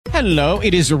Hello,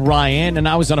 it is Ryan, and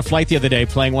I was on a flight the other day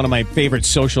playing one of my favorite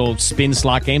social spin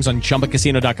slot games on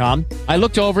ChumbaCasino.com. I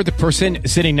looked over at the person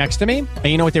sitting next to me, and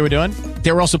you know what they were doing?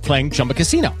 They were also playing Chumba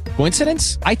Casino.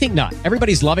 Coincidence? I think not.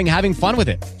 Everybody's loving having fun with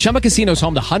it. Chumba Casino is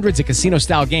home to hundreds of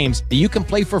casino-style games that you can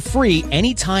play for free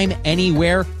anytime,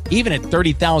 anywhere, even at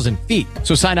 30,000 feet.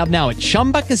 So sign up now at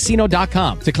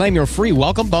ChumbaCasino.com to claim your free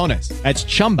welcome bonus. That's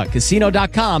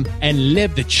ChumbaCasino.com and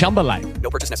live the Chumba life.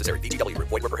 No purchase necessary. VGW.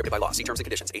 Void were prohibited by law. See terms and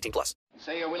conditions. 18+.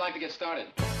 Say, we'd like to get started.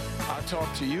 I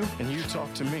talk to you, and you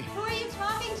talk to me. Who are you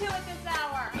talking to at this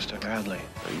hour? Mr. Bradley,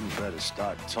 you better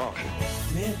start talking.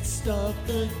 Let's start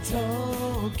the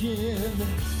talking.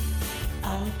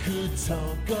 I could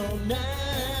talk all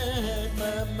night.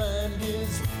 My mind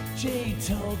is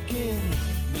J-talking.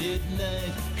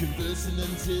 Midnight, conversing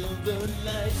until the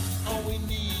night. All we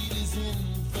need is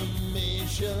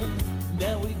information.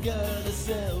 Now we got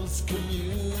ourselves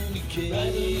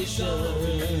communication.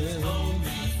 Rattle on the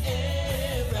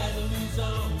air. Rattle is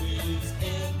always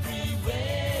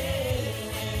everywhere.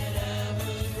 And I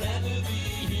would rather be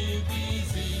here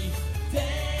busy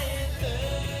than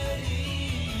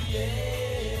 30, yeah.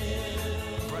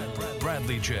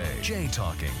 Bradley J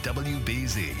Talking,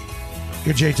 WBZ.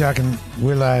 Good J Talking.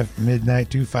 We're live midnight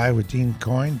 2-5 with Dean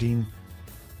Coyne.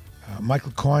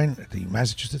 Michael Coyne at the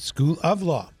Massachusetts School of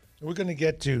Law. We're going to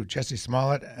get to Jesse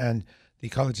Smollett and the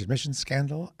college admissions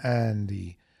scandal and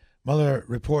the Mueller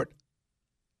report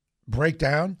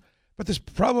breakdown. But there's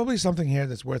probably something here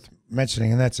that's worth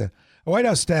mentioning, and that's a White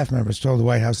House staff member has told the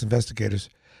White House investigators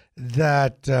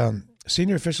that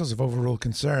senior officials have overruled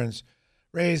concerns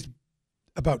raised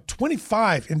about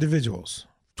 25 individuals,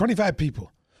 25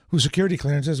 people whose security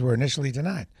clearances were initially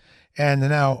denied. And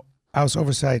now House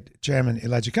Oversight Chairman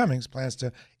Elijah Cummings plans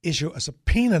to issue a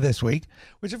subpoena this week,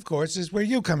 which, of course, is where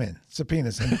you come in,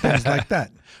 subpoenas and things like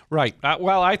that. Right.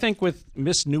 Well, I think with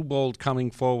Ms. Newbold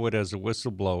coming forward as a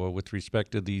whistleblower with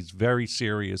respect to these very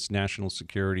serious national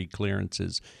security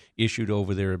clearances issued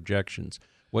over their objections,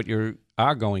 what you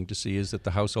are going to see is that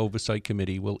the House Oversight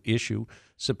Committee will issue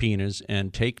subpoenas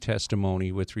and take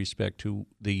testimony with respect to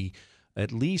the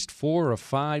at least 4 or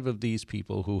 5 of these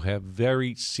people who have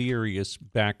very serious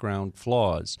background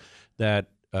flaws that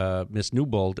Ms.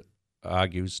 Newbold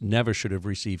argues never should have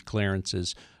received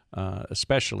clearances,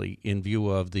 especially in view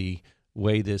of the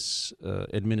way this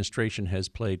administration has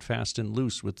played fast and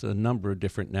loose with a number of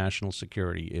different national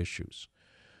security issues.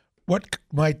 What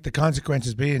might the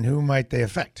consequences be, and who might they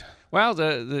affect? Well,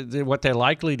 what they're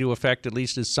likely to affect, at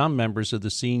least, is some members of the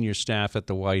senior staff at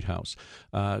the White House.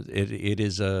 It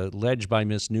is alleged by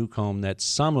Ms. Newcomb that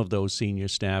some of those senior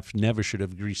staff never should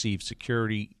have received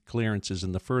security clearances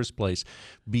in the first place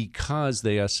because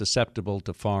they are susceptible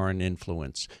to foreign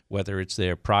influence, whether it's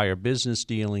their prior business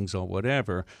dealings or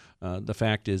whatever. The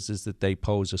fact is that they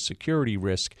pose a security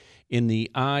risk in the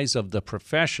eyes of the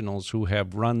professionals who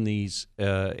have run these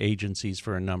agencies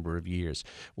for a number of years.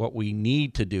 What we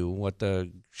need to do,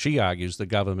 she argues the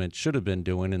government should have been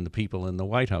doing and the people in the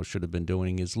White House should have been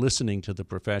doing, is listening to the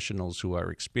professionals who are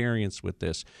experienced with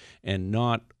this and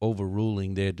not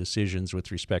overruling their decisions with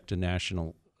respect to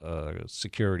national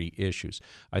security issues.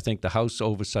 I think the House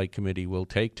Oversight Committee will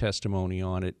take testimony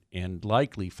on it and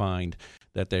likely find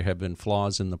that there have been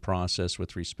flaws in the process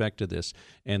with respect to this,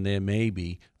 and there may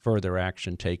be further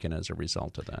action taken as a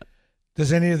result of that.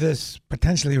 Does any of this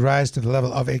potentially rise to the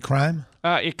level of a crime?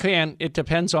 It can. It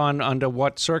depends on under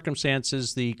what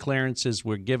circumstances the clearances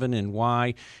were given and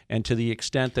why, and to the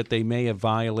extent that they may have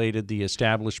violated the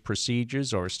established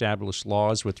procedures or established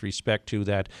laws with respect to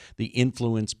that, the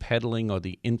influence peddling or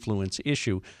the influence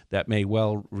issue, that may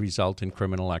well result in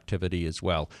criminal activity as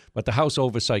well. But the House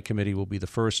Oversight Committee will be the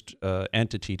first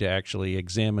entity to actually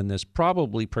examine this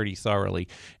probably pretty thoroughly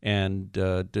and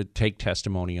to take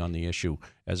testimony on the issue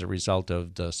as a result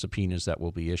of the subpoenas that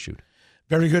will be issued.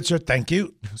 Very good, sir. Thank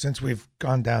you. Since we've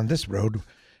gone down this road,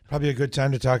 probably a good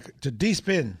time to talk to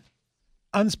D-Spin.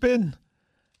 Unspin.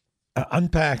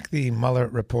 Unpack the Mueller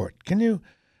report. Can you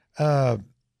tell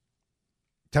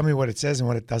me what it says and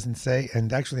what it doesn't say?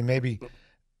 And actually, maybe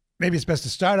it's best to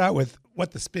start out with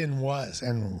what the spin was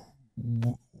and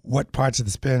what parts of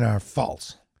the spin are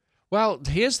false. Well,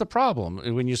 here's the problem.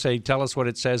 When you say, tell us what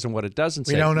it says and what it doesn't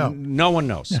say. We don't know. No one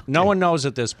knows. Okay. No one knows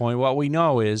at this point. What we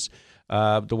know is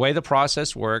the way the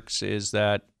process works is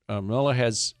that Mueller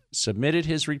has submitted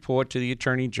his report to the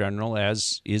Attorney General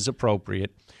as is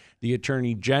appropriate. The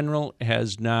Attorney General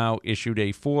has now issued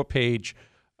a 4-page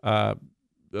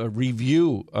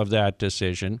review of that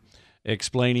decision,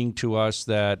 explaining to us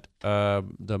that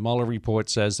the Mueller report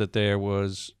says that there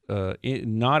was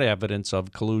not evidence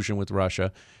of collusion with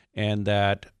Russia, and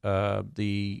that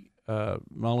the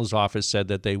Mueller's office said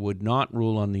that they would not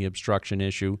rule on the obstruction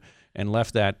issue and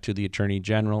left that to the Attorney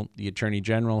General. The Attorney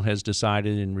General has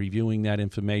decided in reviewing that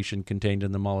information contained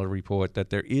in the Mueller report that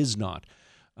there is not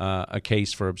a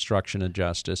case for obstruction of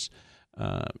justice,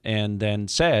 and then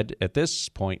said at this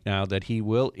point now that he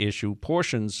will issue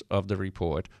portions of the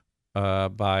report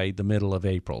by the middle of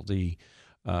April.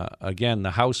 Again,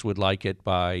 the House would like it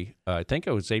by, I think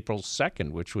it was April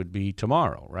 2nd, which would be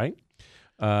tomorrow, right?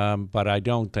 But I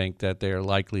don't think that they're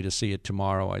likely to see it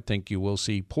tomorrow. I think you will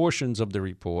see portions of the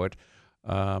report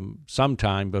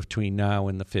sometime between now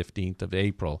and the 15th of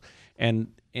April. And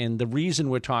the reason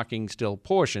we're talking still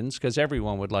portions, because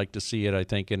everyone would like to see it, I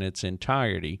think, in its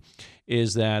entirety,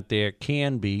 is that there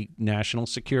can be national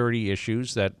security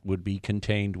issues that would be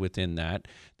contained within that.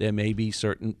 There may be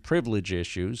certain privilege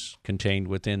issues contained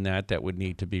within that would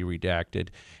need to be redacted.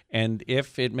 And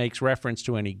if it makes reference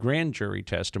to any grand jury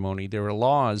testimony, there are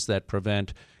laws that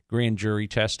prevent grand jury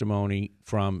testimony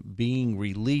from being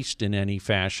released in any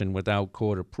fashion without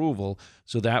court approval,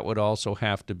 so that would also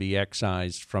have to be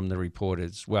excised from the report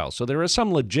as well. So there are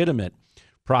some legitimate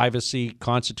privacy,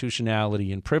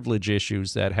 constitutionality, and privilege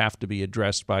issues that have to be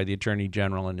addressed by the Attorney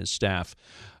General and his staff.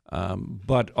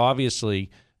 But obviously,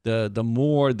 the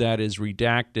more that is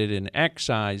redacted and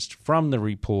excised from the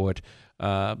report,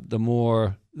 the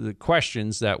more the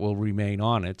questions that will remain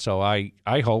on it. So I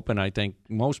hope, and I think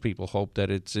most people hope, that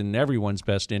it's in everyone's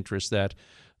best interest that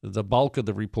the bulk of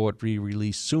the report be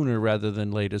released sooner rather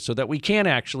than later so that we can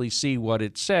actually see what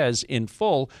it says in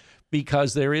full,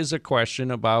 because there is a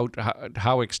question about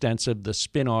how extensive the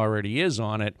spin already is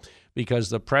on it, because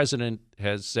the president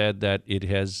has said that it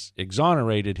has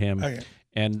exonerated him. Okay.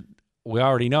 And we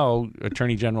already know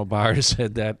Attorney General Barr has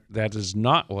said that that is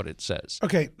not what it says.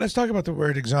 Okay, let's talk about the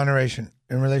word exoneration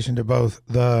in relation to both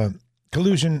the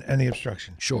collusion and the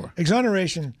obstruction. Sure.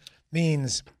 Exoneration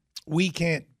means we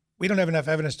don't have enough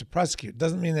evidence to prosecute. It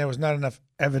doesn't mean there was not enough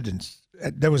evidence.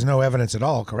 There was no evidence at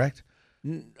all, correct?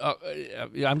 I'm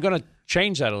going to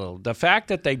change that a little. The fact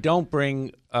that they don't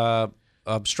bring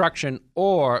obstruction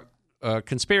or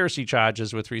conspiracy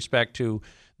charges with respect to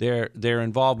their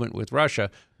involvement with Russia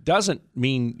doesn't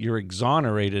mean you're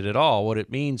exonerated at all. What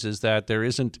it means is that there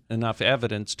isn't enough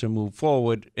evidence to move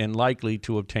forward and likely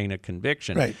to obtain a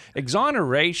conviction. Right.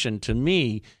 Exoneration, to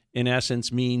me, in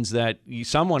essence, means that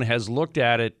someone has looked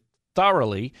at it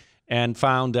thoroughly and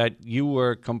found that you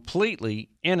were completely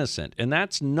innocent. And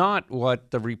that's not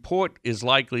what the report is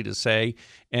likely to say,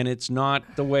 and it's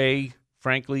not the way,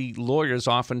 frankly, lawyers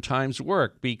oftentimes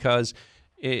work, because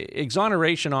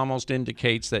exoneration almost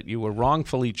indicates that you were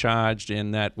wrongfully charged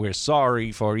and that we're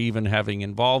sorry for even having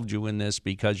involved you in this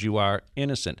because you are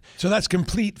innocent. So that's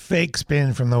complete fake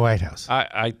spin from the White House.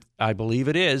 I believe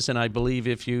it is, and I believe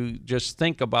if you just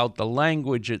think about the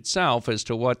language itself as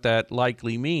to what that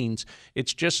likely means,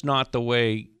 it's just not the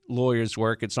way lawyers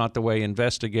work. It's not the way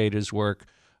investigators work.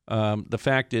 The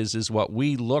fact is what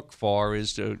we look for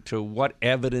is to what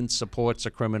evidence supports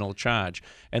a criminal charge.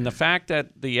 And the fact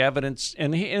that the evidence,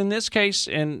 and in this case,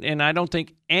 and I don't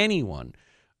think anyone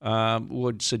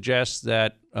would suggest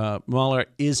that Mueller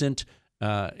isn't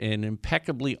an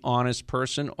impeccably honest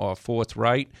person or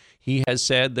forthright. He has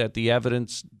said that the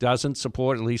evidence doesn't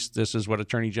support, at least this is what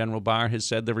Attorney General Barr has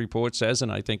said the report says,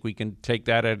 and I think we can take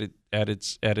that at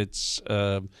its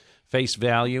face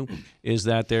value, is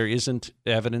that there isn't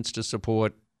evidence to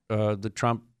support the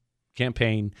Trump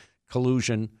campaign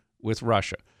collusion with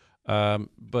Russia. So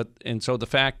the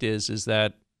fact is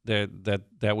that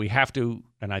we have to,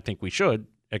 and I think we should,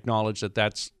 acknowledge that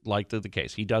that's likely the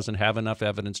case. He doesn't have enough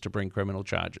evidence to bring criminal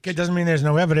charges. It doesn't mean there's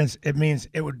no evidence. It means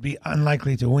it would be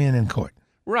unlikely to win in court.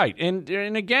 Right. And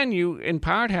again, you in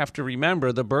part have to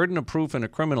remember the burden of proof in a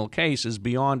criminal case is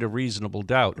beyond a reasonable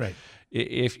doubt. Right.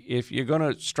 If you're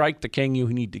going to strike the king, you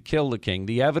need to kill the king.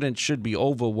 The evidence should be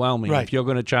overwhelming if you're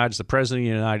going to charge the president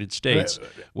of the United States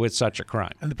with such a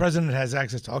crime. And the president has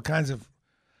access to all kinds of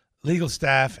legal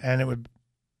staff, and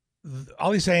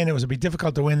all he's saying it would be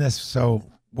difficult to win this, so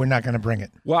we're not going to bring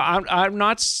it. Well, I'm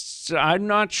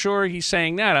not sure he's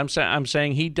saying that. I'm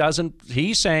saying he doesn't.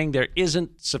 He's saying there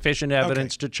isn't sufficient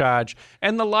evidence to charge,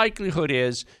 and the likelihood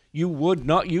is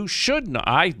you should not.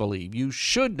 I believe you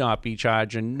should not be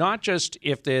charged, and not just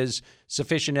if there's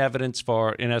sufficient evidence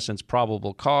for, in essence,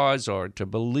 probable cause or to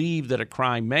believe that a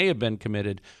crime may have been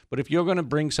committed. But if you're going to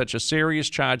bring such a serious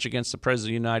charge against the President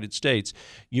of the United States,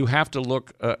 you have to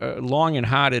look long and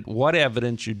hard at what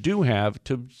evidence you do have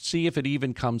to see if it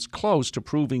even comes close to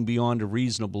proving beyond a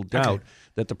reasonable doubt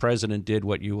that the President did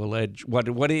what you allege,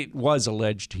 what it was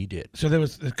alleged he did. So there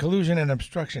was the collusion and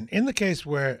obstruction. In the case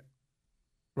where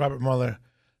Robert Mueller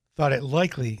thought it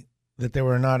likely that there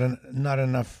were not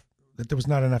enough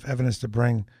evidence to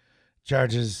bring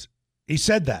charges. He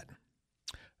said that.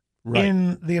 Right.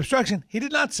 In the obstruction, he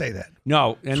did not say that.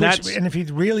 No, and And if he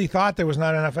really thought there was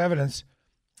not enough evidence,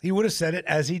 he would have said it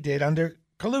as he did under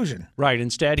collusion. right.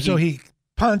 Instead, So he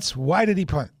punts. Why did he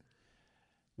punt?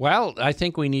 Well, I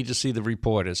think we need to see the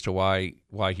report as to why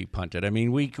he punted. I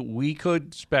mean, we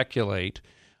could speculate,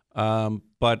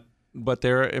 but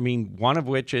there. I mean, one of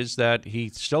which is that he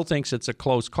still thinks it's a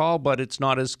close call, but it's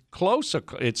not as close.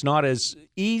 It's not as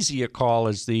easy a call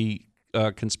as the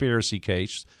conspiracy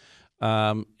case,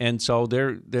 and so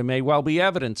there may well be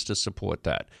evidence to support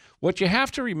that. What you have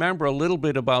to remember a little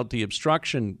bit about the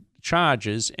obstruction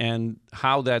charges and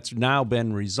how that's now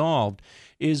been resolved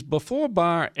is before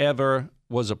Barr ever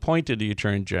was appointed the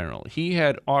Attorney General, he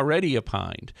had already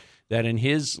opined that in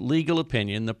his legal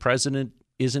opinion, the president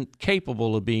isn't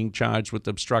capable of being charged with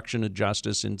obstruction of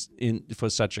justice for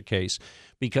such a case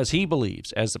because he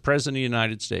believes, as the President of the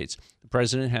United States, the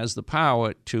president has the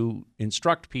power to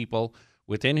instruct people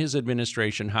within his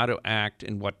administration how to act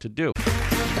and what to do.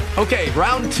 Okay,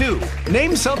 round two.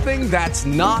 Name something that's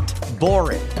not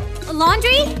boring. A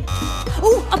laundry?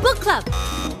 Ooh, a book club.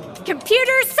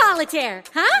 Computer solitaire,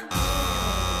 huh?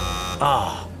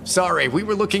 Sorry, we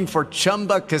were looking for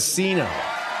Chumba Casino.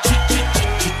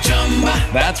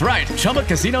 That's right.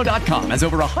 ChumbaCasino.com has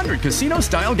over 100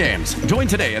 casino-style games. Join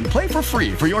today and play for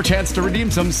free for your chance to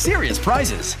redeem some serious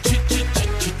prizes.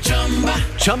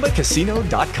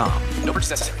 ChumbaCasino.com. No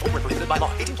purchase necessary. Void where prohibited by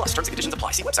law. 18 plus. Terms and conditions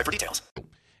apply. See website for details.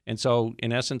 And so,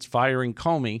 in essence, firing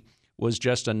Comey was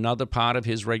just another part of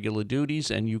his regular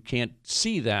duties, and you can't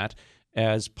see that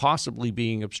as possibly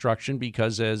being obstruction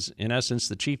because, as in essence,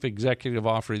 the chief executive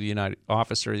officer of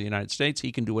the United States,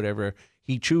 he can do whatever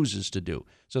he chooses to do.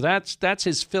 So that's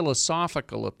his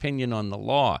philosophical opinion on the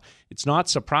law. It's not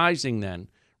surprising then,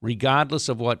 regardless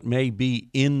of what may be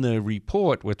in the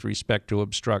report with respect to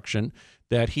obstruction,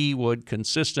 that he would,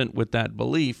 consistent with that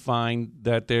belief, find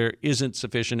that there isn't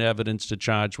sufficient evidence to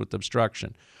charge with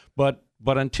obstruction. But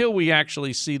until we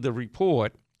actually see the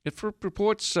report, if it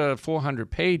reports 400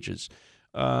 pages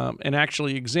and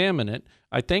actually examine it,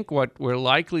 I think what we're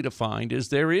likely to find is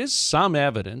there is some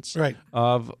evidence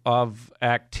of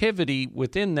activity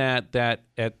within that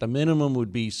at the minimum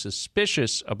would be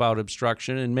suspicious about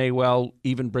obstruction and may well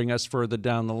even bring us further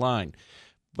down the line.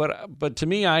 But to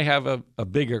me, I have a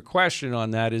bigger question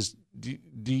on that is, do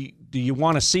you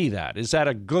want to see that? Is that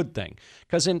a good thing?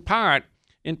 Because in part,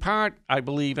 I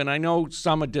believe, and I know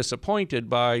some are disappointed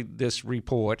by this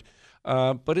report,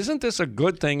 but isn't this a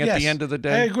good thing at the end of the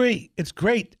day? I agree. It's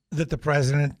great that the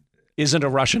president isn't a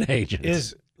Russian agent.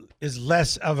 Is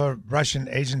less of a Russian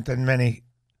agent than many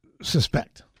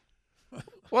suspect.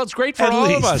 Well, it's great for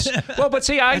all of us. Well, but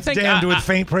see, I think damned with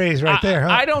faint praise right there.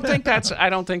 Huh? I don't think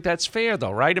that's fair,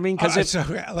 though, right? I mean, because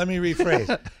let me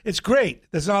rephrase. It's great.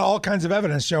 There's not all kinds of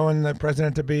evidence showing the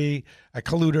president to be a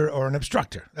colluder or an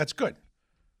obstructor. That's good.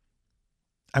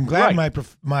 I'm glad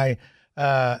my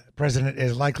president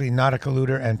is likely not a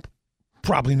colluder and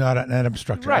probably not an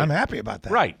obstructor. Right. I'm happy about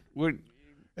that. Right.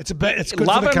 It's good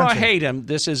love for the him or country. hate him,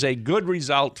 this is a good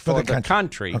result for the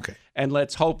country. Okay. And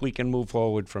let's hope we can move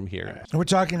forward from here. Right. We're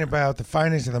talking about the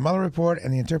findings of the Mueller report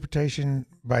and the interpretation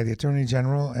by the Attorney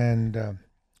General, and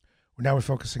now we're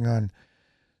focusing on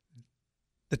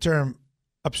the term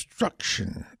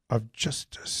obstruction of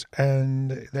justice.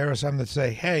 And there are some that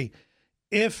say, hey,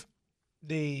 if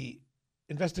the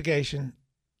investigation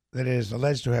that is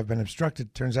alleged to have been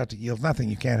obstructed turns out to yield nothing,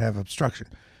 you can't have obstruction.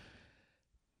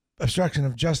 Obstruction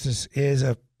of justice is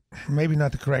maybe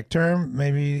not the correct term.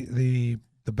 Maybe the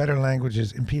better language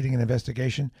is impeding an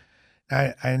investigation.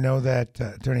 I know that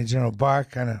Attorney General Barr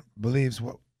kind of believes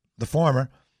the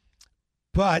former,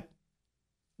 but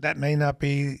that may not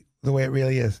be the way it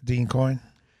really is. Dean Coyne?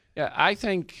 Yeah, I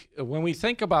think when we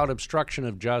think about obstruction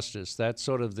of justice, that's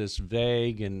sort of this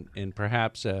vague and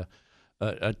perhaps a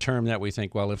term that we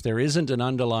think, well, if there isn't an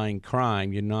underlying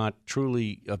crime, you're not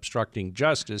truly obstructing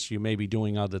justice. You may be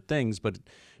doing other things, but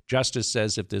justice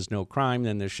says if there's no crime,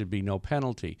 then there should be no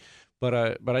penalty.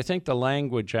 But I think the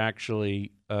language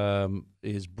actually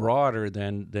is broader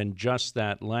than just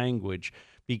that language,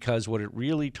 because what it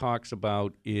really talks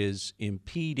about is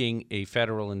impeding a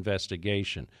federal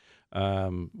investigation.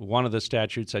 One of the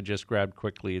statutes I just grabbed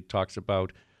quickly, it talks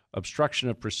about obstruction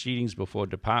of proceedings before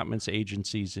departments,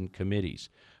 agencies, and committees.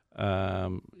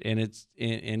 And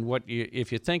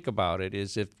if you think about it,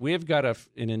 is if we've got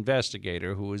an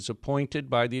investigator who is appointed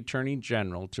by the Attorney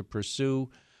General to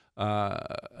pursue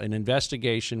an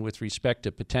investigation with respect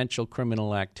to potential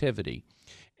criminal activity,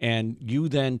 and you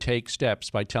then take steps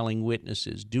by telling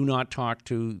witnesses, do not talk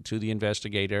to the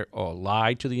investigator or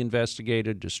lie to the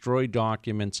investigator, destroy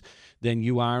documents, then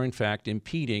you are, in fact,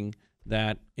 impeding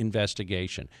that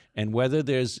investigation. And whether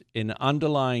there's an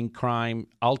underlying crime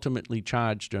ultimately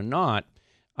charged or not,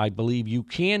 I believe you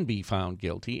can be found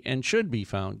guilty and should be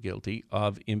found guilty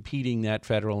of impeding that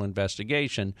federal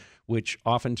investigation, which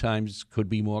oftentimes could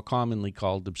be more commonly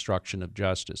called obstruction of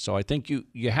justice. So I think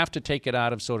you have to take it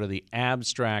out of sort of the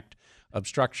abstract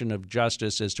obstruction of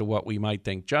justice as to what we might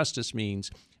think justice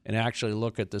means and actually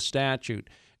look at the statute.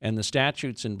 And the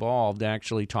statutes involved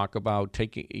actually talk about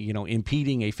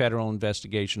impeding a federal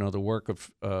investigation or the work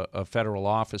of federal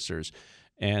officers.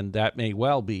 And that may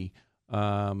well be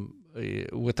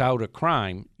without a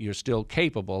crime, you're still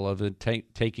capable of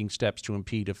taking steps to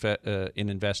impede an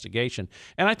investigation.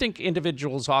 And I think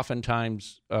individuals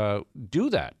oftentimes do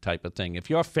that type of thing. If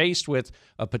you're faced with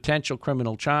a potential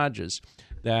criminal charges,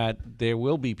 that there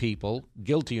will be people,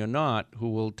 guilty or not, who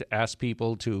will ask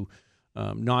people to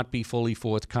not be fully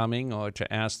forthcoming or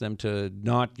to ask them to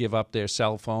not give up their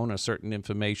cell phone or certain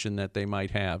information that they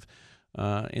might have,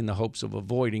 in the hopes of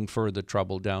avoiding further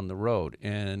trouble down the road.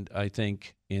 And I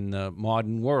think in the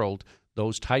modern world,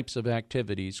 those types of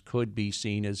activities could be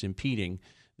seen as impeding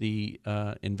the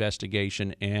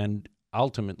investigation and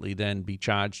ultimately then be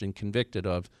charged and convicted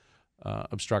of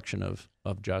obstruction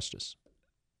of justice.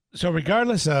 So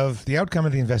regardless of the outcome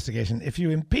of the investigation, if you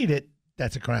impede it,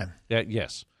 that's a crime.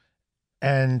 Yes.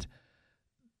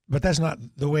 But that's not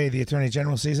the way the Attorney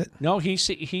General sees it? No, he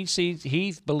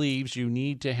believes you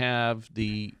need to have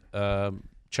the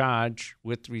charge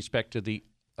with respect to the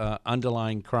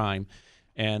underlying crime,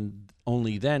 and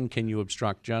only then can you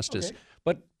obstruct justice.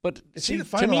 Okay. But is he the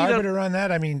final arbiter on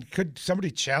that? I mean, could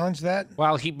somebody challenge that?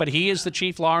 Well, he is the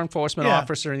chief law enforcement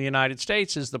officer in the United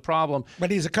States is the problem. But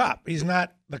he's a cop. He's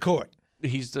not the court.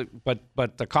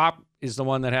 But the cop is the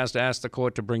one that has to ask the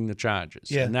court to bring the charges.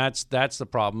 Yeah. And that's the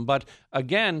problem. But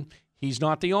again, he's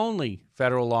not the only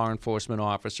federal law enforcement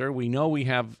officer. We know we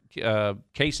have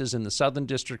cases in the Southern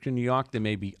District of New York. There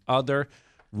may be other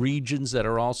regions that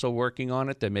are also working on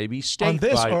it. There may be statewide. On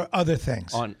this or other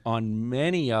things? On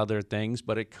many other things,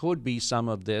 but it could be some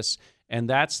of this. And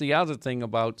that's the other thing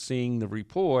about seeing the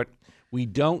report. We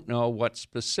don't know what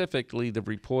specifically the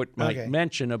report might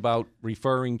mention about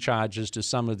referring charges to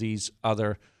some of these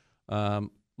other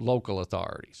local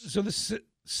authorities. So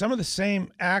some of the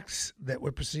same acts that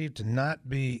were perceived to not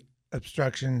be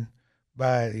obstruction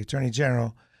by the Attorney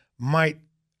General might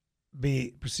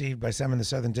be perceived by some in the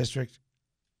Southern District,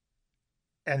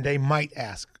 and they might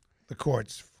ask the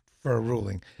courts for a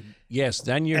ruling. Yes,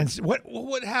 then you. And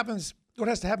what happens? What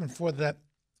has to happen for that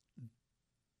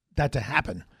to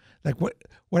happen? Like what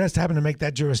has to happen to make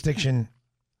that jurisdiction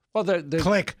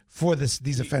click for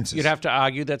these offenses? You'd have to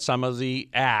argue that some of the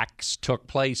acts took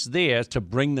place there to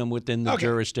bring them within the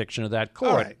jurisdiction of that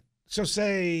court. All right. So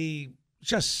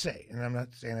just say, and I'm not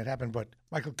saying it happened, but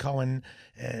Michael Cohen,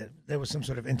 there was some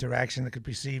sort of interaction that could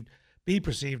be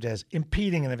perceived as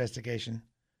impeding an investigation.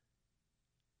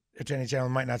 Attorney General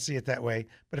might not see it that way,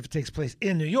 but if it takes place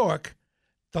in New York,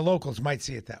 the locals might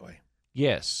see it that way.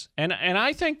 Yes, and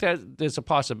I think that there's a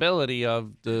possibility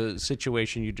of the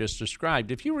situation you just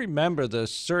described. If you remember the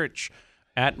search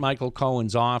at Michael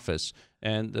Cohen's office,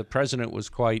 and the president was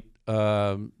quite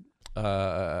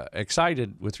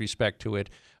excited with respect to it,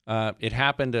 it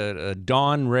happened at a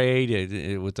dawn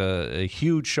raid with a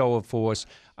huge show of force,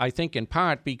 I think in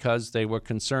part because they were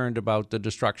concerned about the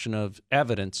destruction of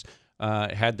evidence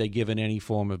had they given any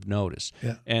form of notice.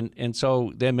 Yeah. And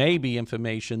so there may be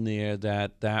information there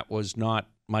that was not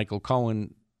Michael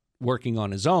Cohen working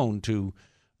on his own to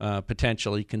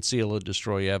potentially conceal or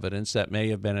destroy evidence. That may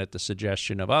have been at the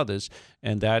suggestion of others,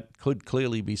 and that could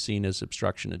clearly be seen as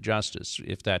obstruction of justice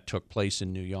if that took place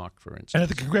in New York, for instance. And at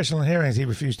the congressional hearings, he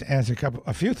refused to answer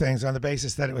a few things on the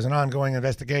basis that it was an ongoing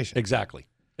investigation. Exactly.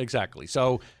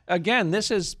 So, again,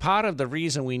 this is part of the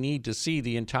reason we need to see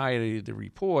the entirety of the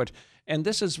report. And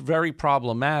this is very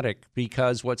problematic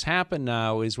because what's happened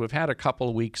now is we've had a couple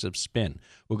of weeks of spin.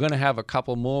 We're going to have a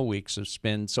couple more weeks of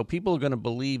spin. So people are going to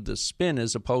believe the spin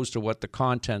as opposed to what the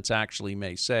contents actually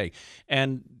may say.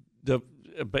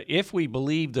 But if we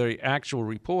believe the actual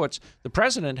reports, the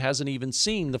president hasn't even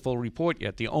seen the full report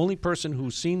yet. The only person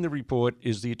who's seen the report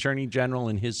is the Attorney General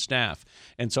and his staff.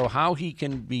 And so how he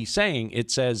can be saying it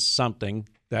says something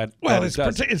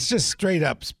it's just straight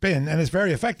up spin, and it's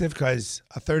very effective because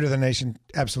a third of the nation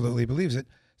absolutely believes it.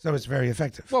 So it's very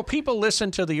effective. Well, people listen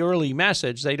to the early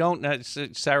message. They don't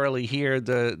necessarily hear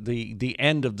the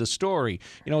end of the story.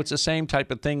 You know, it's the same type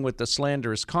of thing with the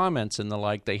slanderous comments and the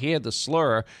like. They hear the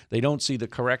slur. They don't see the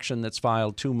correction that's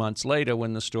filed 2 months later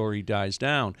when the story dies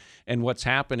down. And what's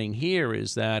happening here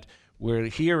is that we're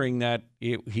hearing that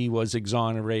he was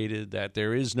exonerated, that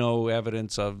there is no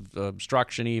evidence of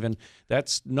obstruction even.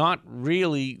 That's not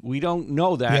really, we don't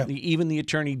know that. Yeah. Even the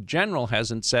Attorney General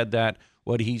hasn't said that.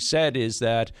 What he said is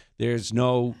that there's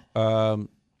no,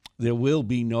 there will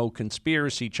be no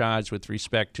conspiracy charge with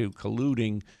respect to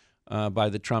colluding by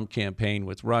the Trump campaign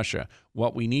with Russia.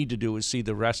 What we need to do is see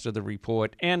the rest of the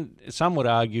report, and some would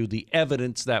argue the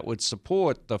evidence that would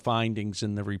support the findings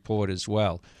in the report as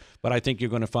well. But I think you're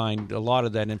going to find a lot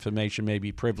of that information may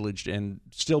be privileged and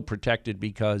still protected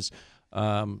because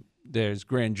there's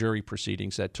grand jury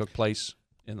proceedings that took place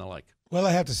and the like. Well,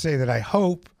 I have to say that I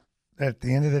hope that at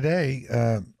the end of the day,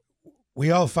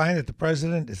 we all find that the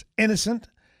president is innocent,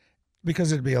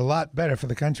 because it'd be a lot better for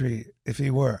the country if he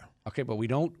were. Okay, but we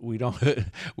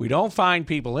don't find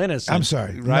people innocent. I'm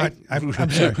sorry, right? I'm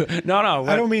sorry. No.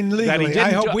 I don't mean legally.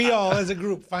 I hope we all, as a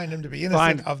group, find him to be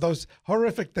innocent of those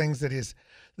horrific things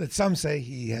that some say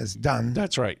he has done.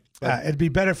 That's right. It'd be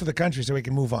better for the country so we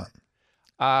can move on.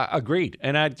 Agreed,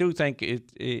 and I do think it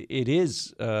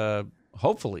is.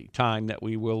 Hopefully time that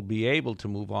we will be able to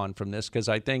move on from this, because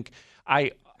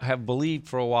I have believed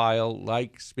for a while,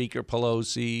 like Speaker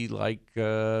Pelosi, like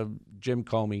Jim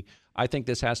Comey, I think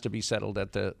this has to be settled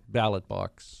at the ballot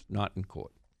box, not in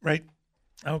court. Right.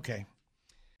 Okay.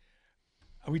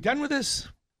 Are we done with this?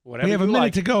 Whatever we have a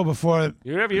minute to go before.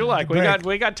 Whatever you like.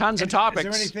 We got tons of topics.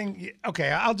 Is there anything? Okay,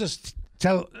 I'll just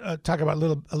talk about a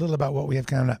little about what we have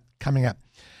coming up.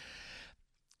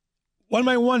 One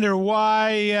might wonder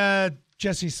why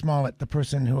Jesse Smollett, the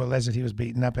person who alleged that he was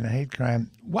beaten up in a hate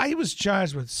crime, why he was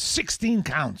charged with 16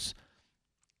 counts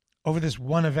over this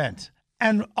one event.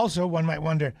 And also, one might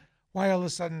wonder why all of a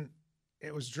sudden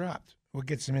it was dropped. We'll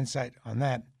get some insight on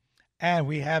that. And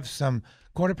we have some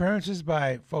court appearances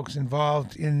by folks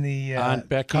involved in the Aunt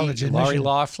Becky, college admission. Lori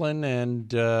Loughlin,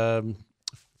 and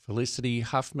Felicity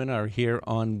Huffman are here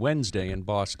on Wednesday in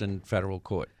Boston Federal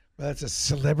Court. Well, that's a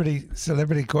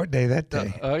celebrity court day that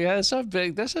day. Oh yeah,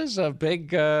 this is a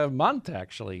big month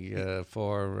actually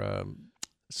for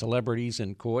celebrities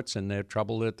in courts and their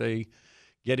trouble that they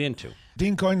get into.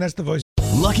 Dean Coyne, that's the voice.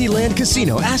 Lucky Land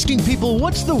Casino, asking people,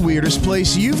 what's the weirdest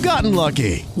place you've gotten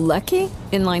lucky? Lucky?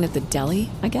 In line at the deli,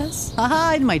 I guess?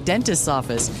 Aha, in my dentist's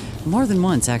office. More than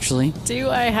once, actually. Do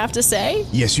I have to say?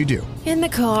 Yes, you do. In the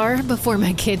car before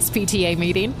my kids' PTA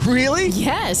meeting. Really?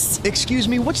 Yes. Excuse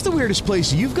me, what's the weirdest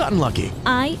place you've gotten lucky?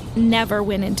 I never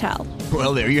win and tell.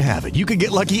 Well, there you have it. You can get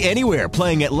lucky anywhere,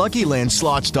 playing at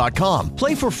LuckyLandSlots.com.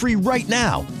 Play for free right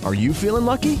now. Are you feeling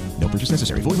lucky? No purchase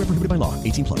necessary. Void where prohibited by law.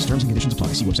 18+. Terms and conditions apply.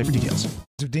 See website for details.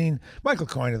 Dean Michael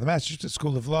Coyne of the Massachusetts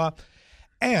School of Law.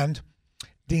 And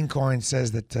Dean Coyne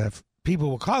says that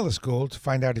people will call the school to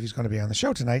find out if he's going to be on the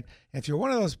show tonight. If you're one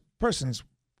of those persons,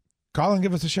 call and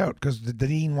give us a shout, because the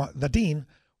dean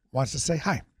wants to say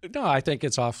hi. No, I think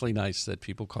it's awfully nice that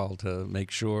people call to make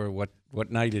sure what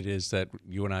night it is that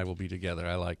you and I will be together.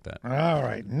 I like that. All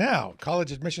right. Now,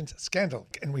 college admissions scandal.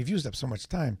 And we've used up so much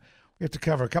time. We have to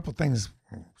cover a couple things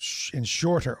in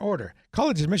shorter order.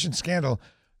 College admissions scandal.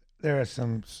 There are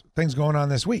some things going on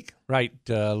this week. Right.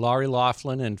 Lori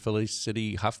Loughlin and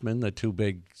Felicity Huffman, the two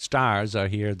big stars, are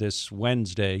here this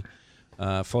Wednesday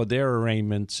for their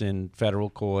arraignments in federal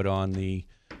court on the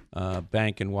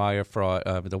bank and wire fraud,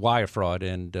 the wire fraud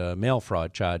and mail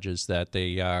fraud charges that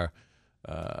they are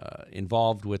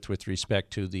involved with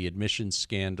respect to the admissions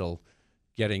scandal,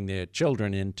 getting their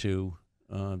children into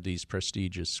these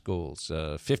prestigious schools.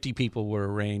 50 people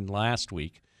were arraigned last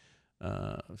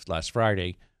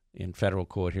Friday, in federal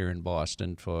court here in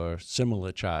Boston for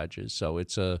similar charges. So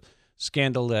it's a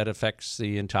scandal that affects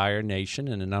the entire nation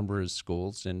and a number of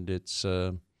schools, and it's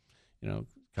kind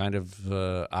of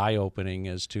eye-opening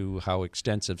as to how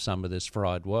extensive some of this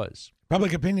fraud was.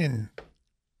 Public opinion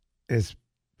is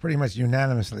pretty much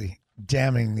unanimously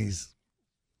damning these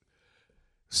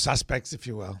suspects, if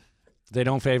you will. They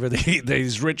don't favor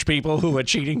these rich people who are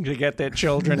cheating to get their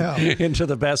children into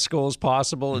the best schools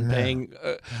possible and paying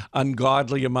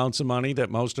ungodly amounts of money that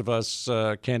most of us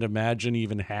can't imagine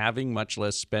even having, much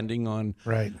less spending on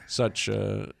such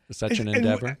an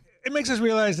endeavor. It makes us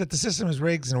realize that the system is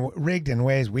rigged in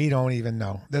ways we don't even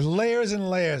know. There's layers and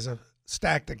layers of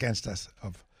stacked against us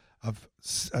of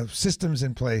systems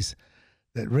in place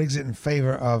that rigs it in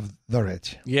favor of the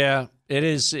rich. Yeah, it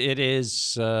is. It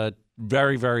is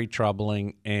very, very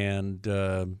troubling and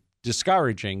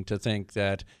discouraging to think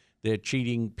that they're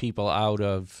cheating people out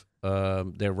of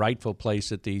their rightful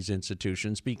place at these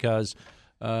institutions because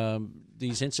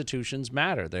these institutions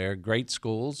matter. They're great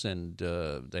schools, and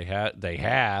they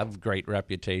have great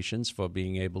reputations for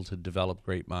being able to develop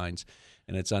great minds.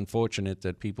 And it's unfortunate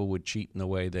that people would cheat in the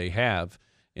way they have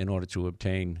in order to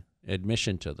obtain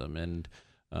admission to them. And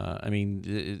I mean,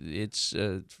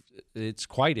 it's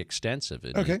quite extensive.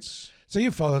 Okay, so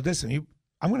you followed this, and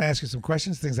I'm going to ask you some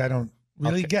questions, things I don't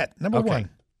really get. Number one,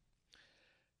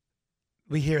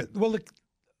 we hear, well,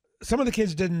 some of the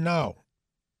kids didn't know.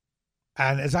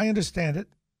 And as I understand it,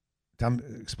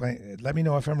 let me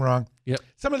know if I'm wrong. Yep.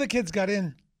 Some of the kids got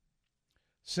in,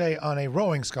 say, on a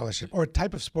rowing scholarship or a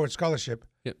type of sports scholarship.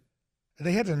 Yep.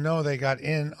 They had to know they got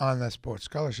in on the sports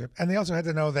scholarship, and they also had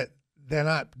to know that they're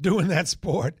not doing that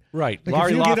sport. Right.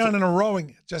 Like if you get on in a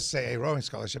rowing, just say a rowing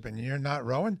scholarship, and you're not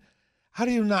rowing, how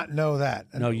do you not know that?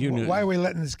 And no, you knew. Why are we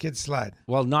letting this kid slide?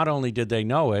 Well, not only did they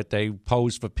know it, they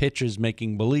posed for pictures,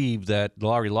 making believe that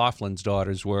Lori Loughlin's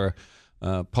daughters were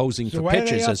posing so for why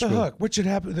pictures. Are they off the hook? What should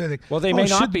happen? They may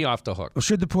not be off the hook.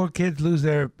 Should the poor kids lose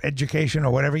their education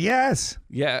or whatever? Yes.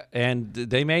 Yeah, and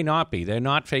they may not be. They're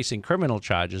not facing criminal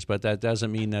charges, but that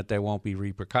doesn't mean that there won't be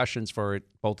repercussions for it,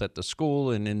 both at the school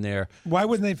and in their... Why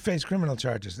wouldn't they face criminal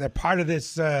charges? They're part of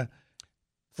this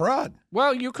fraud.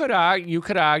 Well, you could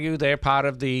argue they're part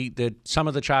of some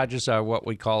of the charges are what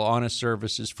we call honest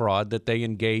services fraud, that they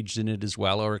engaged in it as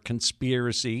well, or a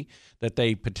conspiracy, that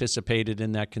they participated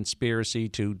in that conspiracy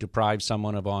to deprive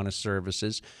someone of honest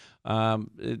services.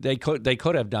 They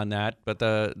could have done that, but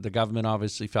the government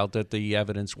obviously felt that the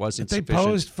evidence wasn't sufficient. If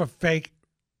they posed for fake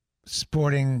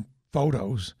sporting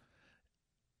photos,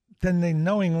 then they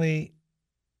knowingly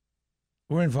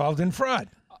were involved in fraud.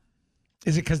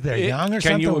 Is it because they're young or can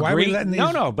something? You agree? Why are we letting these...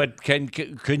 No, but can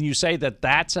you say that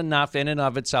that's enough in and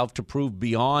of itself to prove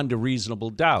beyond a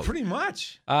reasonable doubt? Pretty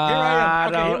much. Here I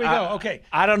am. Okay, here we go. Okay.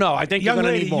 I don't know. I think Young you're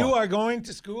going to lady, need more. you are going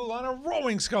to school on a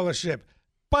rowing scholarship,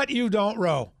 but you don't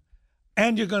row.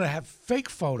 And you're going to have fake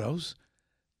photos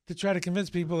to try to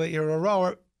convince people that you're a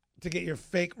rower to get your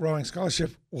fake rowing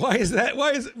scholarship. Why is that?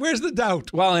 Where's the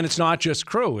doubt? Well, and it's not just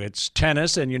crew. It's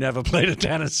tennis, and you never played a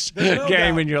tennis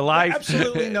game in your life.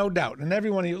 Absolutely no doubt. And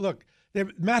everyone, look,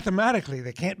 mathematically,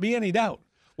 there can't be any doubt.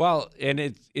 Well,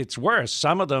 and it's worse.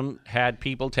 Some of them had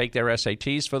people take their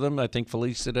SATs for them. I think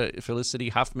Felicity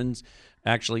Huffman's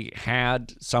actually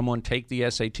had someone take the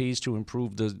SATs to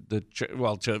improve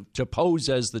to pose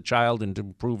as the child and to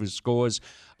improve his scores.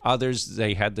 Others,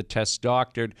 they had the test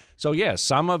doctored. So, yes,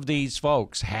 some of these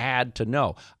folks had to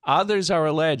know. Others are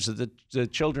alleged that the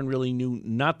children really knew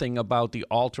nothing about the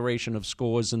alteration of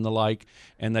scores and the like,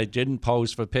 and they didn't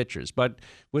pose for pictures. But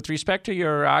with respect to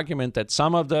your argument that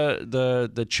some of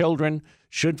the children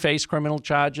should face criminal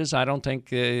charges, I don't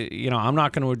think, I'm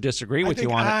not going to disagree with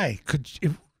you on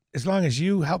it. As long as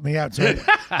you help me out. So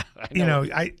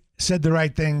I said the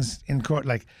right things in court,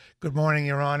 like, good morning,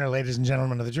 Your Honor, ladies and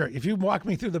gentlemen of the jury. If you walk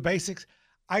me through the basics,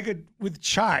 I could, with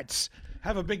charts,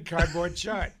 have a big cardboard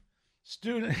chart.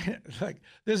 Student, like,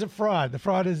 there's a fraud. The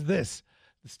fraud is this.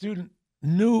 The student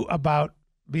knew about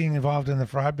being involved in the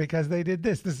fraud because they did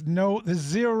this. There's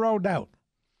zero doubt.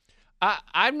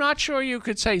 I'm not sure you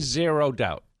could say zero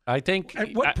doubt. I think...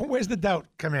 At what point, where's the doubt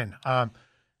come in?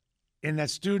 In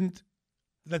that student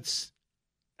that's...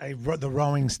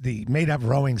 the made-up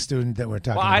rowing student that we're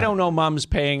talking about. Well, I don't know mom's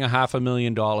paying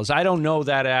 $500,000. I don't know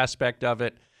that aspect of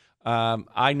it.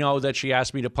 I know that she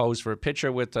asked me to pose for a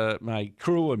picture with my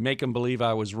crew and make them believe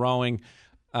I was rowing.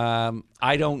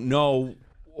 I don't know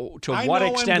to what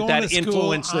extent that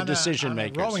influenced the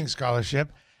decision-makers. A rowing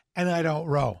scholarship, and I don't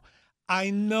row.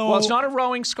 I know... Well, it's not a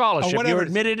rowing scholarship. You're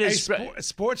admitted as... A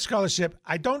sports scholarship.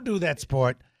 I don't do that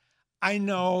sport. I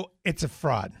know it's a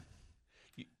fraud.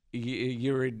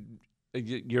 You're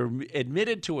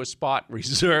admitted to a spot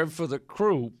reserved for the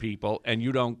crew people, and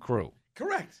you don't crew.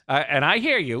 Correct. And I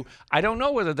hear you. I don't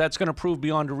know whether that's going to prove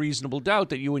beyond a reasonable doubt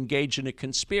that you engage in a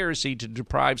conspiracy to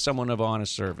deprive someone of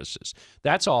honest services.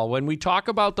 That's all. When we talk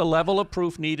about the level of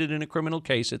proof needed in a criminal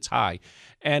case, it's high.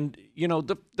 And,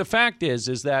 the fact is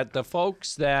that the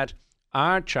folks that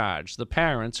are charged, the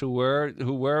parents who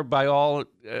were by all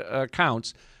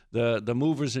accounts, the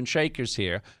movers and shakers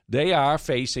here, they are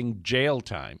facing jail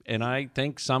time. And I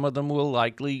think some of them will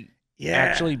likely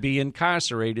actually be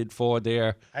incarcerated for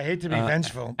their I hate to be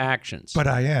vengeful actions. But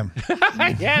I am.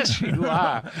 Yes, you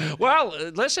are. Well,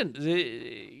 listen,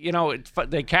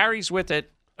 it carries with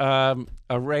it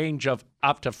a range of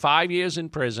up to 5 years in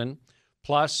prison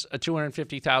plus a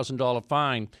 $250,000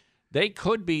 fine. They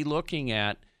could be looking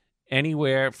at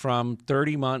anywhere from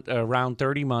around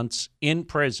 30 months in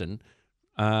prison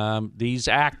these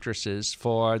actresses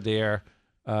for their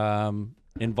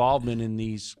involvement in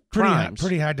these crimes.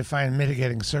 Pretty hard to find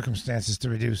mitigating circumstances to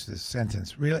reduce this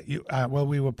sentence. Really? Well,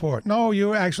 we were poor. No, you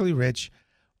were actually rich.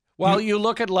 Well, you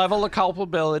look at level of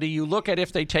culpability. You look at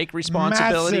if they take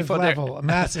responsibility for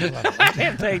massive level.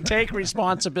 if they take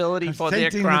responsibility for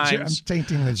their crimes. I'm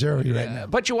tainting the jury right now.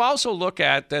 But you also look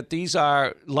at that these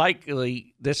are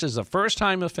likely, this is a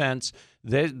first-time offense.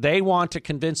 They want to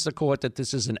convince the court that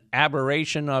this is an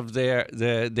aberration of their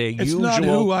it's usual not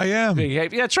who I am.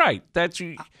 behavior. That's right.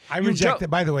 I reject it.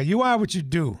 By the way, you are what you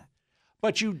do.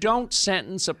 But you don't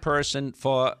sentence a person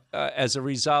for as a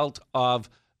result of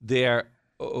their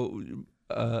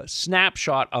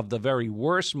snapshot of the very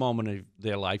worst moment of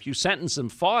their life. You sentence them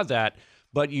for that,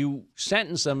 but you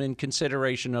sentence them in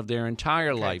consideration of their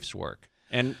entire life's work.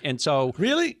 And so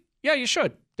really, yeah, you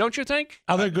should. Don't you think?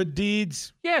 Other good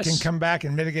deeds yes. can come back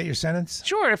and mitigate your sentence?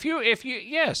 Sure, if you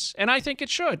yes, and I think it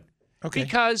should. Okay.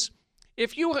 Because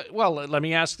let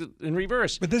me ask in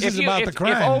reverse. But this is about the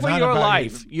crime. If over not your about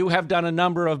life you have done a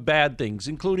number of bad things,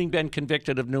 including been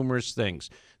convicted of numerous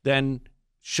things, then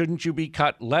shouldn't you be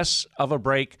cut less of a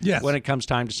break when it comes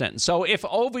time to sentence? So if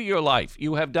over your life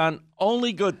you have done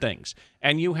only good things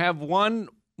and you have one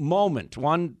moment,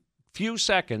 one few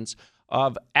seconds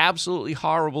of absolutely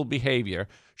horrible behavior,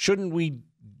 shouldn't we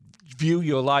view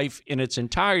your life in its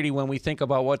entirety when we think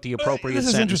about what the appropriate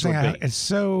sentence would be? This is interesting. It's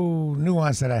so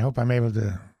nuanced that I hope I'm able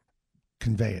to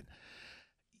convey it.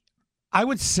 I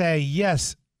would say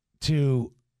yes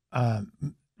to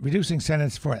reducing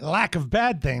sentence for lack of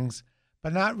bad things,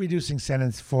 but not reducing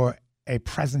sentence for a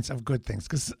presence of good things.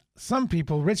 Because some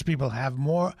people, rich people, have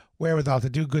more wherewithal to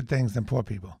do good things than poor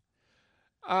people.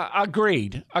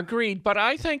 Agreed. But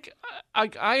I think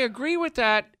I agree with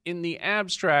that in the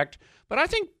abstract. But I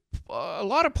think a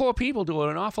lot of poor people do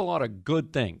an awful lot of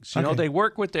good things. You know, they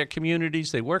work with their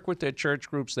communities, they work with their church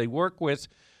groups, they work with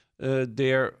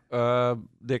their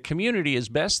community as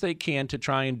best they can to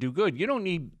try and do good. You don't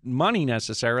need money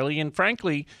necessarily, and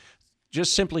frankly,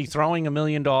 just simply throwing $1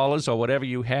 million or whatever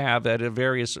you have at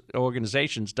various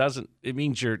organizations it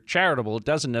means you're charitable. It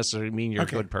doesn't necessarily mean you're a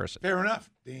good person. Fair enough,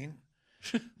 Dean.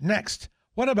 Next,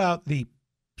 what about the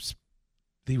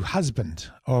husband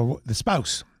or the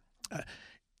spouse?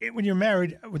 When you're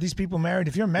married, were these people married?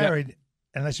 If you're married,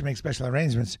 unless you make special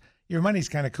arrangements, your money's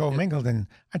kind of commingled, and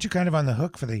aren't you kind of on the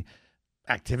hook for the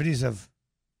activities of?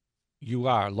 You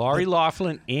are. Lori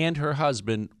Loughlin and her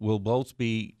husband will both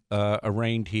be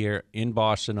arraigned here in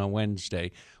Boston on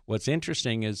Wednesday. What's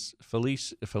interesting is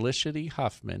Felicity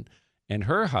Huffman and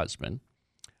her husband.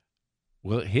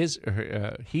 Well,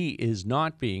 he is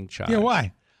not being charged. Yeah,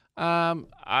 why?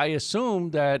 I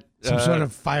assume that some sort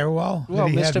of firewall. Well,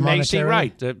 Mr. Macy,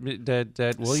 right? That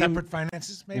William separate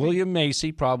finances. Maybe William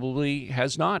Macy probably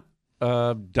has not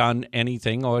done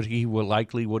anything, or he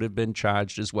likely would have been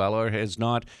charged as well, or has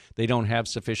not. They don't have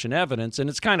sufficient evidence, and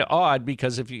it's kind of odd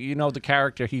because if you know the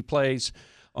character he plays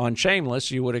on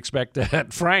Shameless, you would expect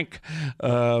that Frank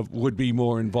would be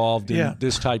more involved in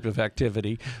this type of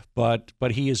activity, but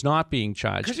he is not being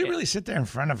charged. Could you really sit there in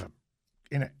front of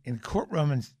in a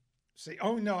courtroom and say,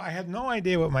 "Oh no, I had no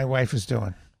idea what my wife was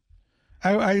doing.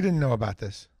 I didn't know about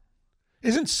this."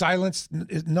 Isn't silence,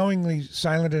 knowingly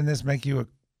silent in this, make you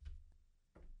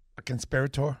a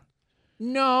conspirator?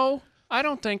 No, I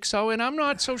don't think so, and I'm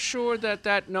not so sure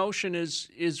that notion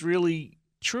is really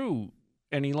true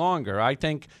any longer. I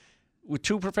think with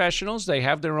two professionals, they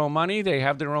have their own money, they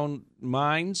have their own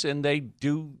minds, and they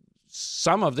do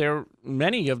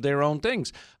many of their own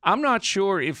things. I'm not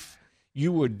sure if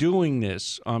you were doing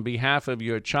this on behalf of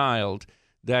your child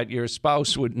that your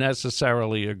spouse would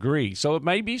necessarily agree. So it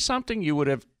may be something you would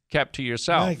have kept to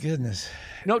yourself. My goodness.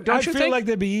 No, don't you think? I feel like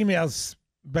there'd be emails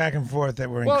back and forth that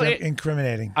were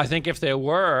incriminating. I think if there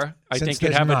were, I think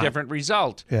you'd have a different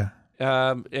result. Yeah.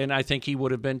 And I think he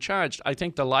would have been charged. I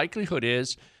think the likelihood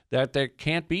is that there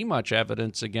can't be much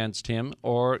evidence against him,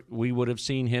 or we would have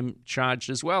seen him charged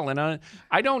as well. And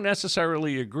I don't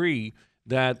necessarily agree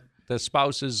that the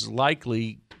spouses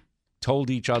likely told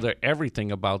each other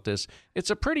everything about this.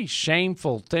 It's a pretty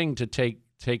shameful thing to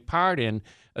take part in,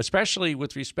 especially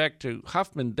with respect to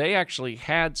Huffman. They actually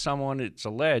had someone, it's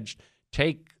alleged,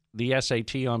 take the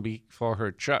SAT for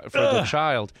the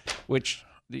child, which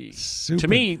to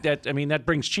me that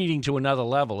brings cheating to another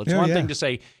level. It's one thing to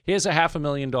say, here's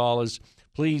 $500,000,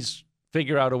 please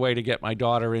figure out a way to get my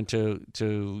daughter into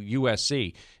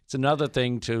USC. It's another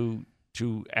thing to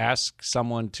ask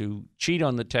someone to cheat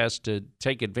on the test, to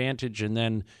take advantage, and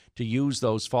then to use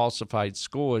those falsified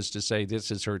scores to say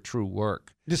this is her true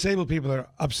work. Disabled people are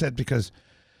upset because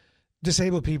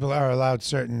disabled people are allowed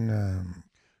certain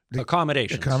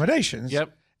accommodations.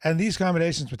 Yep. And these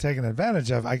accommodations were taken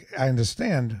advantage of, I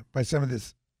understand, by some of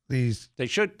these. They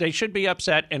should be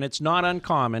upset, and it's not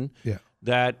uncommon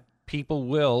that people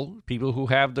who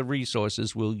have the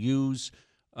resources will use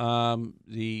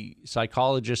the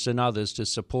psychologists and others to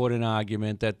support an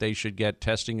argument that they should get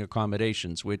testing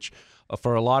accommodations, which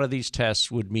for a lot of these tests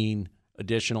would mean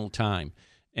additional time.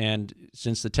 And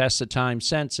since the tests are time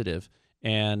sensitive,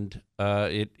 and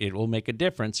it will make a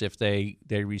difference if they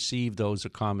receive those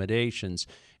accommodations.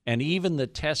 And even the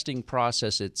testing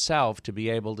process itself, to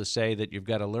be able to say that you've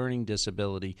got a learning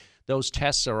disability, those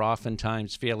tests are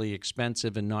oftentimes fairly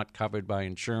expensive and not covered by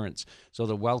insurance. So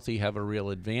the wealthy have a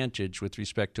real advantage with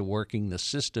respect to working the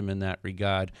system in that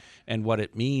regard. And what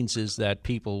it means is that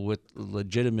people with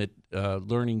legitimate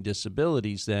learning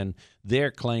disabilities, then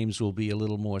their claims will be a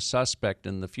little more suspect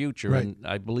in the future. Right. And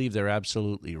I believe they're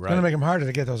absolutely right. It's going to make them harder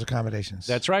to get those accommodations.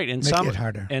 That's right. And make it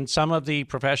harder. And some of the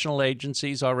professional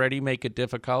agencies already make it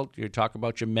difficult. You talk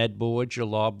about your med boards, your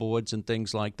law boards, and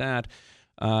things like that.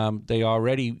 They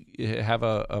already have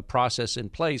a process in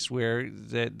place where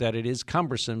that it is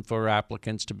cumbersome for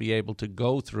applicants to be able to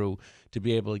go through to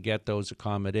be able to get those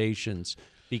accommodations,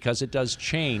 because it does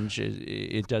change.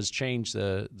 It does change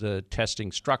the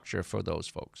testing structure for those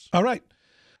folks. All right.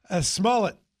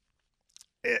 Smollett,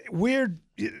 weird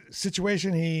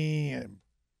situation. He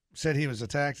said he was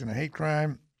attacked in a hate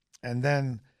crime, and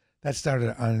then that started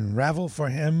to unravel for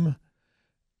him.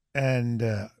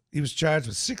 And he was charged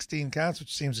with 16 counts,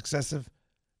 which seems excessive,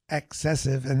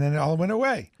 and then it all went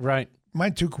away. Right. My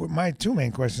two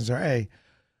main questions are, A,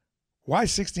 why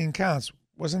 16 counts?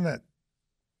 Wasn't that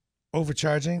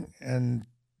overcharging? And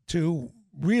two,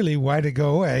 really, why did it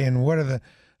go away? And what are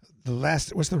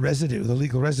what's the residue, the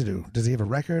legal residue? Does he have a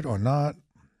record or not?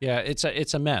 Yeah,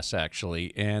 it's a mess,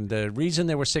 actually. And the reason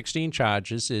there were 16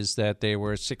 charges is that there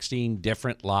were 16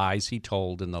 different lies he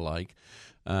told and the like.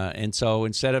 And so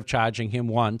instead of charging him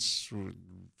once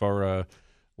for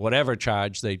whatever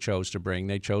charge they chose to bring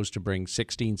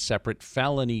 16 separate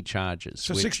felony charges.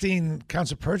 So 16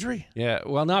 counts of perjury? Yeah,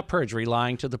 well, not perjury,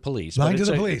 lying to the police. Lying to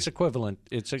the police. It's equivalent.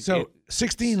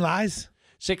 16 lies?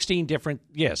 16 different,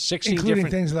 yes. 16 including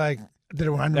different things like that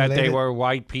were unrelated? That they were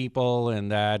white people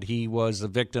and that he was the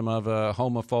victim of a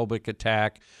homophobic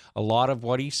attack. A lot of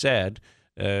what he said,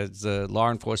 the law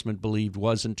enforcement believed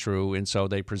wasn't true, and so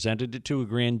they presented it to a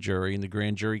grand jury, and the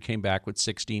grand jury came back with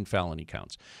 16 felony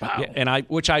counts. Wow. Yeah, and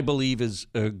which I believe is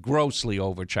grossly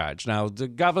overcharged. Now, the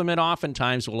government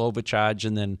oftentimes will overcharge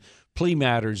and then plea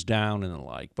matters down and the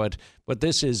like, but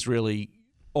this is really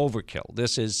overkill.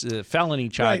 This is felony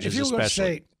charges, right. If you were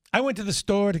especially. to say, I went to the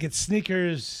store to get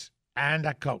sneakers and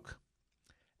a Coke,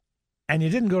 and you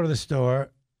didn't go to the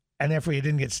store, and therefore you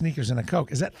didn't get sneakers and a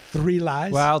Coke. Is that 3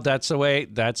 lies? Well, that's the way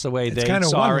they saw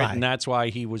it, lie. and that's why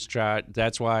he was charged.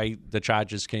 That's why the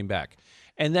charges came back.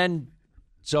 And then,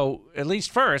 so at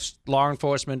least first, law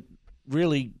enforcement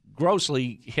really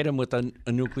grossly hit him with a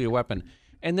nuclear weapon.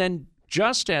 And then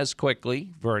just as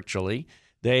quickly, virtually,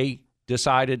 they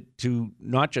decided to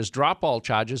not just drop all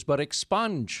charges, but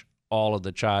expunge all of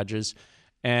the charges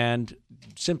and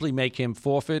simply make him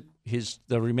forfeit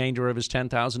the remainder of his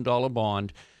 $10,000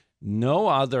 bond. No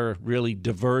other really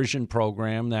diversion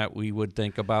program that we would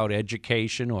think about,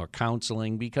 education or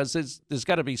counseling, because there's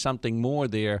got to be something more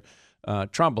there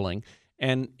troubling.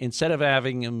 And instead of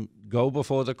having him go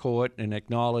before the court and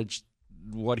acknowledge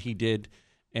what he did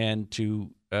and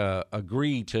to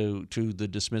agree to the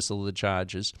dismissal of the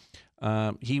charges,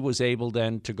 he was able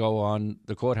then to go on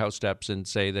the courthouse steps and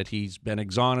say that he's been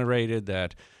exonerated,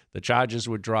 that the charges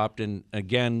were dropped, and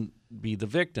again be the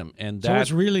victim. And so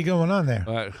what's really going on there?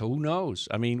 Who knows?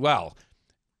 I mean, well,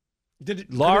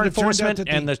 law enforcement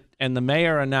and the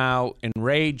mayor are now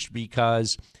enraged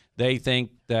because they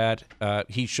think that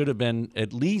he should have been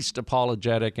at least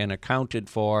apologetic and accounted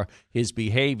for his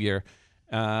behavior.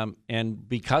 And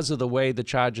because of the way the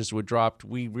charges were dropped,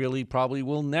 we really probably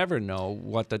will never know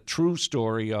what the true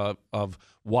story of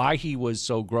why he was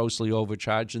so grossly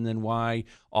overcharged and then why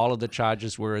all of the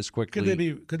charges were as quickly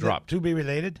dropped. Could the two be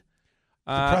related?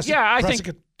 I think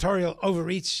prosecutorial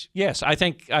overreach. Yes, I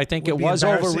think it was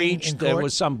overreach. There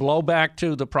was some blowback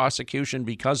to the prosecution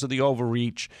because of the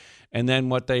overreach, and then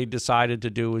what they decided to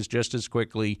do is just as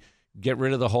quickly get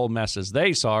rid of the whole mess as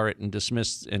they saw it and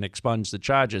dismiss and expunge the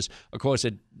charges. Of course,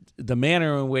 the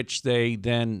manner in which they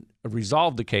then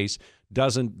resolved the case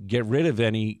doesn't get rid of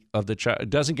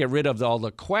doesn't get rid of all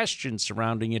the questions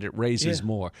surrounding it. It raises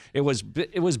more. It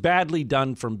was badly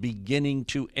done from beginning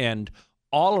to end,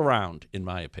 all around, in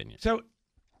my opinion. So,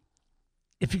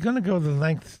 if you're going to go to the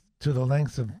length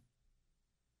of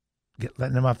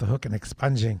letting them off the hook and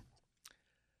expunging,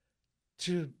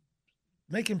 to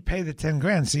make him pay the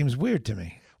 $10,000 seems weird to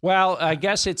me. Well, I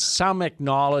guess it's some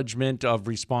acknowledgement of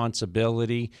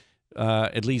responsibility,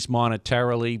 at least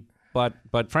monetarily.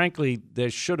 But frankly, there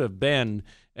should have been,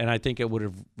 and I think it would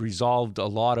have resolved a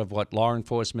lot of what law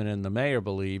enforcement and the mayor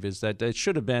believe, is that there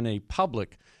should have been a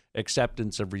public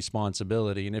acceptance of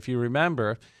responsibility. And if you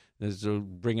remember, to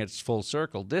bring it full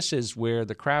circle, this is where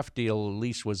the Kraft deal at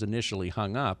least was initially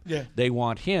hung up. Yeah. They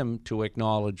want him to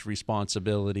acknowledge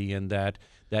responsibility, and that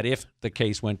if the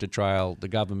case went to trial, the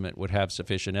government would have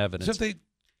sufficient evidence. So if they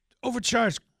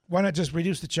overcharge, why not just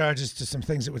reduce the charges to some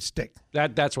things that would stick?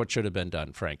 That's what should have been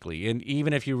done, frankly. And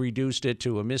even if you reduced it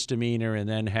to a misdemeanor and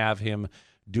then have him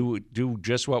do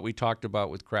just what we talked about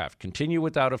with Kraft, continue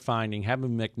without a finding, have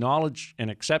him acknowledge and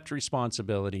accept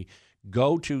responsibility,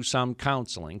 go to some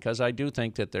counseling, because I do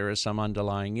think that there are some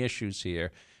underlying issues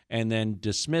here, and then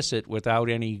dismiss it without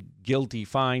any guilty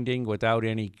finding, without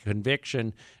any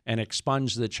conviction, and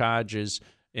expunge the charges,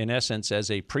 in essence, as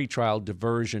a pretrial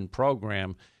diversion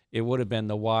program. It would have been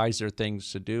the wiser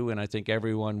things to do, and I think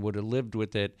everyone would have lived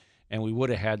with it, and we would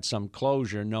have had some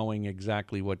closure knowing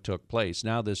exactly what took place.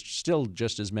 Now there's still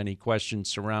just as many questions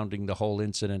surrounding the whole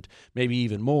incident, maybe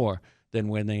even more than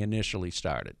when they initially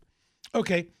started.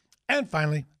 Okay, and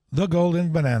finally, the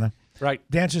Golden Banana. Right.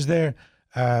 Dancers there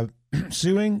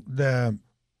suing the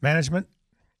management,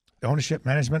 the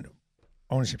ownership/management.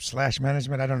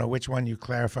 I don't know which one. You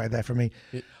clarify that for me.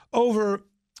 Over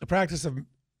the practice of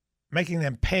making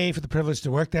them pay for the privilege to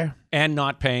work there, and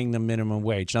not paying the minimum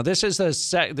wage. Now, this is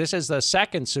the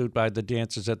second suit by the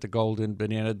dancers at the Golden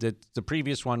Banana. The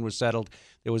previous one was settled.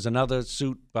 There was another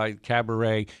suit by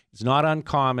Cabaret. It's not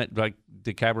uncommon, like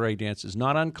the Cabaret dance, it's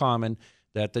not uncommon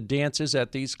that the dancers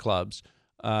at these clubs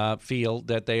feel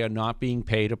that they are not being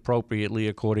paid appropriately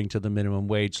according to the minimum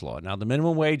wage law. Now, the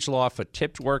minimum wage law for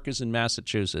tipped workers in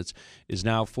Massachusetts is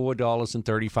now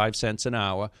 $4.35 an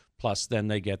hour, plus then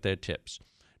they get their tips.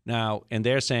 Now, and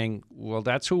they're saying, well,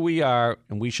 that's who we are,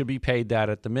 and we should be paid that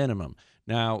at the minimum.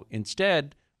 Now,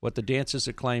 instead, what the dancers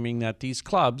are claiming that these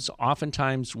clubs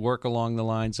oftentimes work along the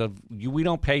lines of, we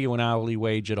don't pay you an hourly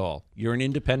wage at all. You're an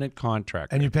independent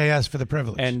contractor. and you pay us for the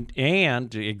privilege.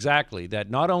 And exactly,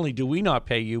 that not only do we not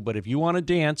pay you, but if you want to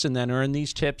dance and then earn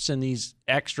these tips and these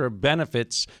extra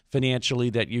benefits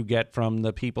financially that you get from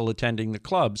the people attending the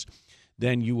clubs,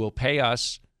 then you will pay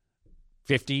us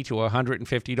 $50 to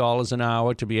 $150 an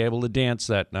hour to be able to dance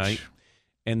that night,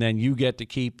 and then you get to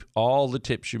keep all the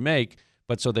tips you make.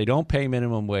 But so they don't pay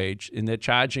minimum wage, and they're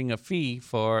charging a fee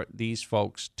for these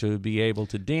folks to be able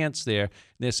to dance there. And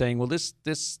they're saying, well, this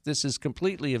is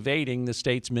completely evading the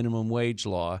state's minimum wage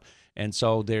law, and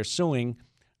so they're suing.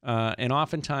 And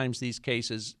oftentimes these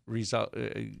cases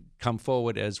come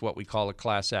forward as what we call a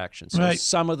class action. So Right.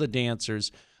 Some of the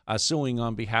dancers are suing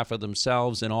on behalf of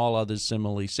themselves and all others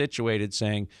similarly situated,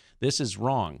 saying this is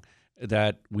wrong,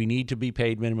 that we need to be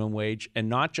paid minimum wage, and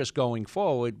not just going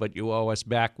forward, but you owe us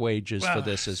back wages for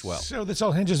this as well. So this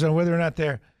all hinges on whether or not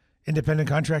they're independent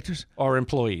contractors? Or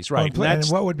employees, right. And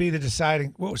what would be the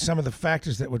deciding, what were some of the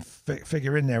factors that would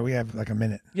figure in there? We have like a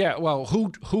minute. Yeah, well,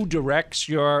 who directs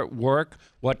your work,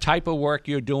 what type of work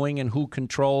you're doing, and who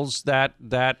controls that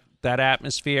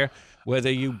atmosphere,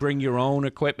 whether you bring your own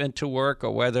equipment to work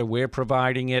or whether we're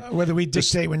providing it. Whether we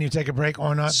dictate when you take a break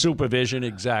or not. Supervision,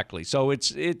 exactly. So it's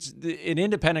an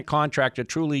independent contractor,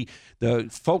 truly the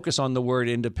focus on the word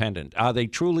independent. Are they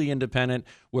truly independent,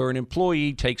 where an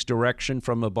employee takes direction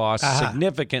from a boss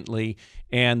significantly,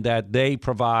 and that they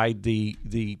provide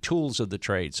the tools of the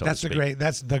trade, so That's to speak.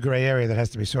 that's the gray area that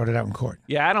has to be sorted out in court.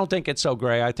 Yeah, I don't think it's so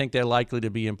gray. I think they're likely to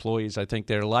be employees. I think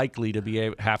they're likely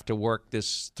to have to work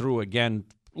this through again.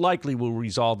 Likely will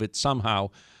resolve it somehow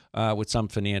with some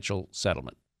financial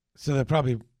settlement. So they'll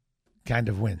probably kind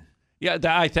of win. Yeah,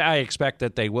 I expect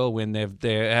that they will win.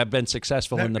 They have been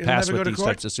successful in the past with these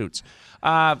types of suits.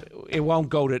 It won't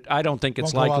go to. I don't think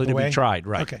it's likely to be tried.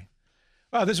 Right. Okay.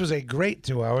 Well, this was a great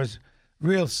 2 hours.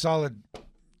 Real solid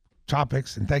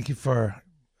topics, and thank you for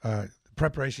the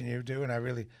preparation you do. And I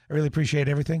really appreciate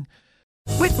everything.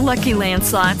 With Lucky Land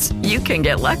Slots, you can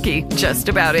get lucky just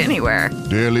about anywhere.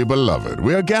 Dearly beloved,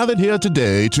 we are gathered here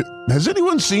today to... Has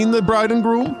anyone seen the bride and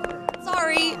groom?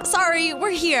 Sorry, we're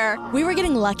here. We were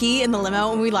getting lucky in the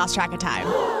limo and we lost track of time.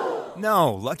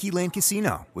 No, Lucky Land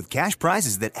Casino, with cash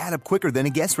prizes that add up quicker than a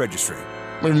guest registry.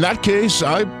 In that case,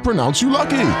 I pronounce you lucky.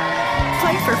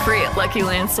 Play for free at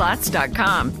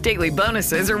LuckyLandSlots.com. Daily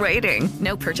bonuses are waiting.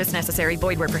 No purchase necessary.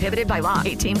 Void where prohibited by law.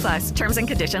 18+. Terms and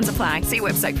conditions apply. See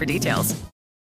website for details.